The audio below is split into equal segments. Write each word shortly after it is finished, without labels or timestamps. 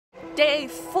day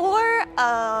 4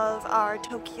 of our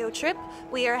Tokyo trip.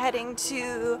 We are heading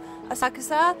to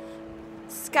Asakusa,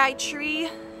 Skytree,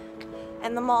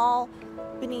 and the mall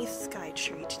beneath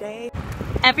Skytree today.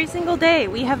 Every single day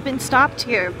we have been stopped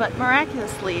here, but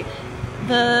miraculously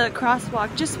the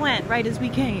crosswalk just went right as we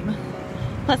came.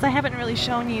 Plus I haven't really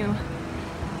shown you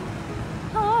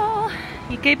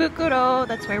Ikebukuro,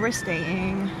 that's where we're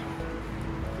staying.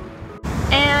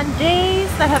 And days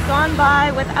that have gone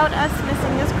by without us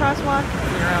missing this crosswalk,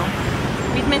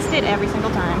 0. We've missed it every single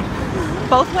time,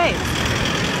 both ways.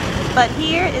 But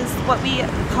here is what we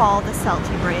call the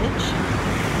Celti Bridge.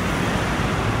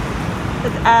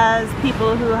 As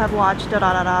people who have watched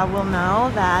Dorarara will know,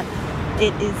 that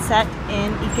it is set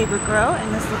in Ikebukuro,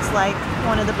 and this looks like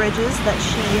one of the bridges that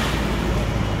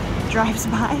she drives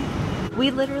by. We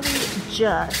literally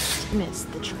just missed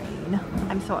the train.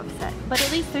 I'm so upset. But at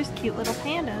least there's cute little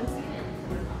pandas.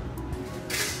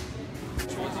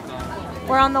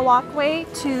 We're on the walkway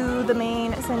to the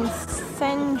main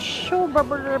Sensho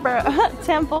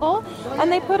temple,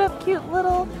 and they put up cute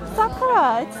little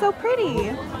sakura. It's so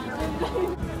pretty.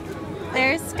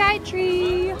 There's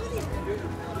Skytree.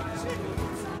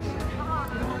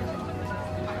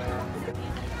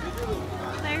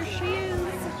 There she is.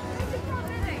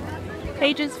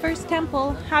 Paige's first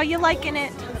temple. How you liking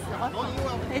it?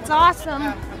 It's awesome.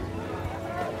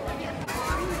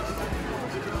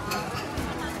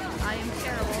 I am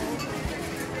terrible.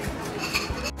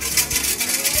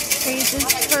 Paige's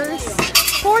first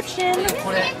fortune.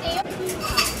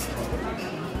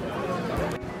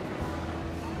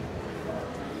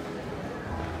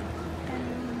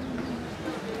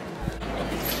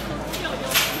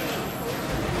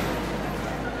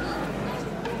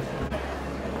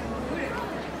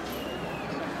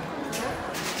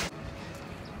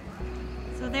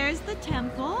 So there's the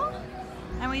temple,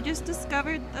 and we just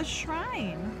discovered the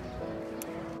shrine.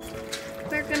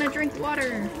 They're gonna drink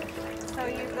water. So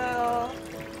you go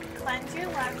cleanse your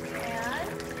left hand,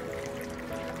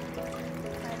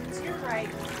 cleanse your right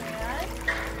hand,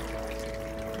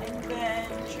 and then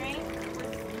drink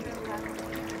with your left hand.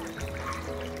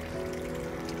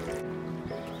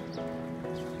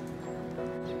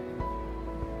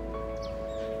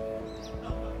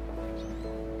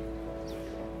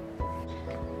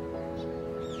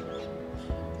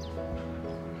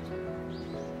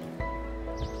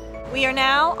 We are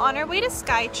now on our way to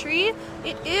Skytree.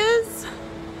 It is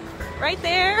right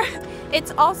there.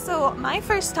 It's also my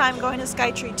first time going to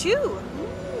Skytree too.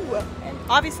 Ooh. And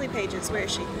obviously Paige's, where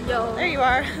is she? Yo. There you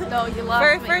are. No, you lost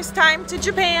For me. first time to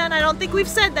Japan. I don't think we've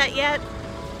said that yet.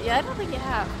 Yeah, I don't think you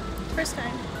have. First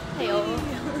time. Heyo.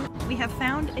 We have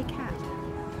found a cat.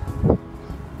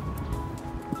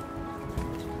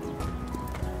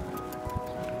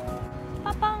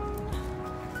 Ba-bang.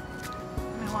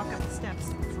 I'm gonna walk up the steps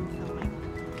since I'm filming.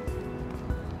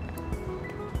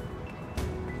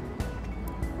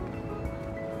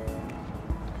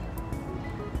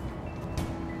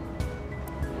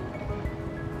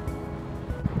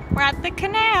 We're at the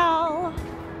canal.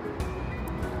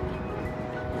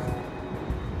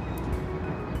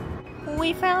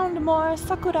 We found more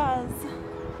sakuras.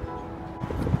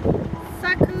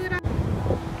 Sakura.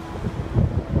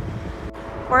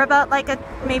 We're about like a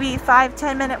maybe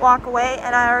 5-10 minute walk away,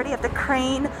 and I already have to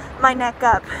crane my neck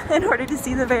up in order to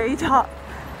see the very top.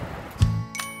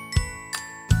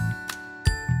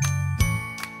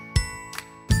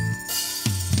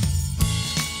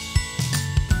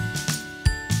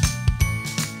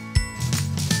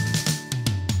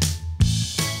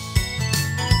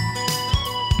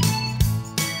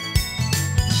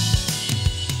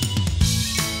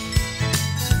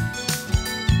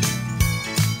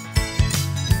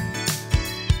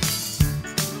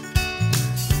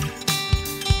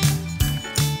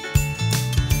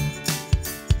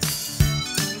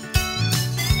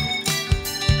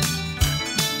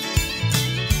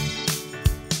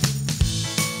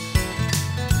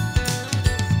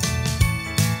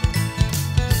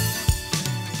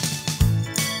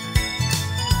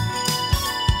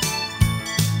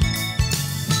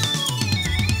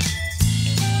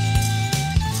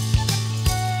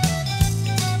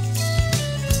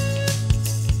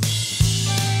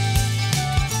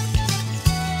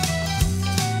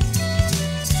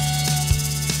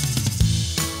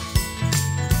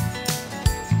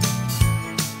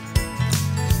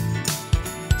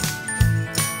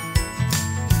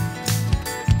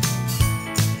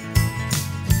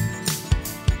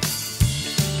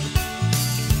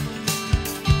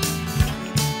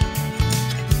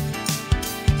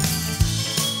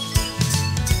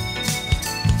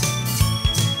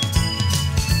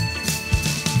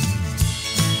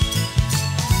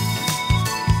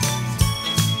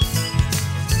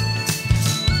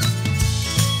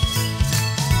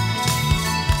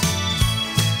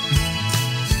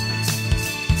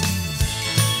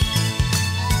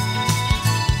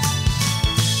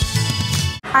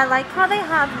 I like how they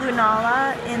have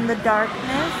Lunala in the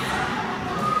darkness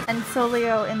and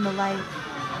Solio in the light.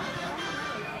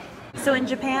 So in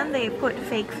Japan they put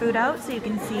fake food out so you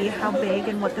can see how big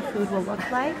and what the food will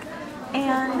look like.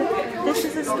 And this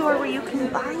is a store where you can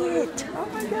buy it. Oh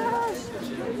my gosh!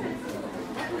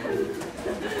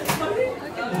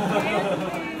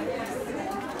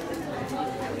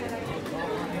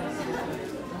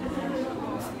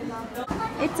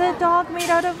 It's a dog made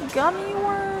out of gummy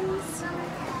worms.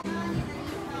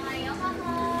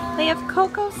 They have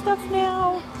cocoa stuff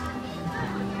now.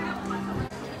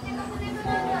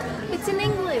 It's in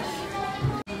English.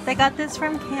 They got this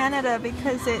from Canada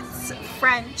because it's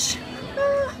French.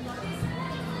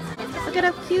 Look at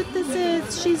how cute this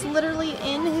is. She's literally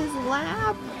in his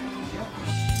lap.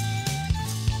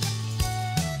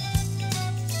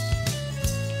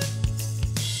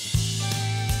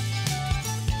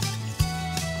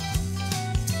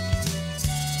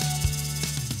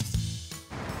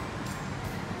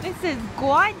 This is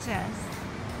gorgeous.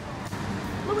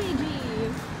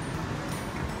 Luigi.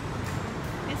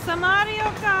 It's a Mario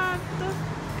Kart.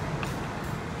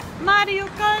 Mario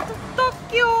Kart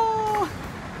Tokyo.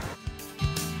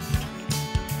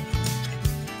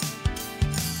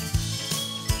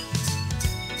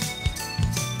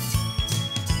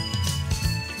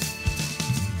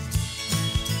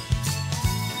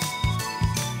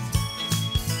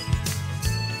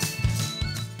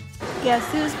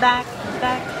 Guess who's back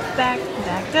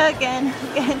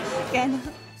again.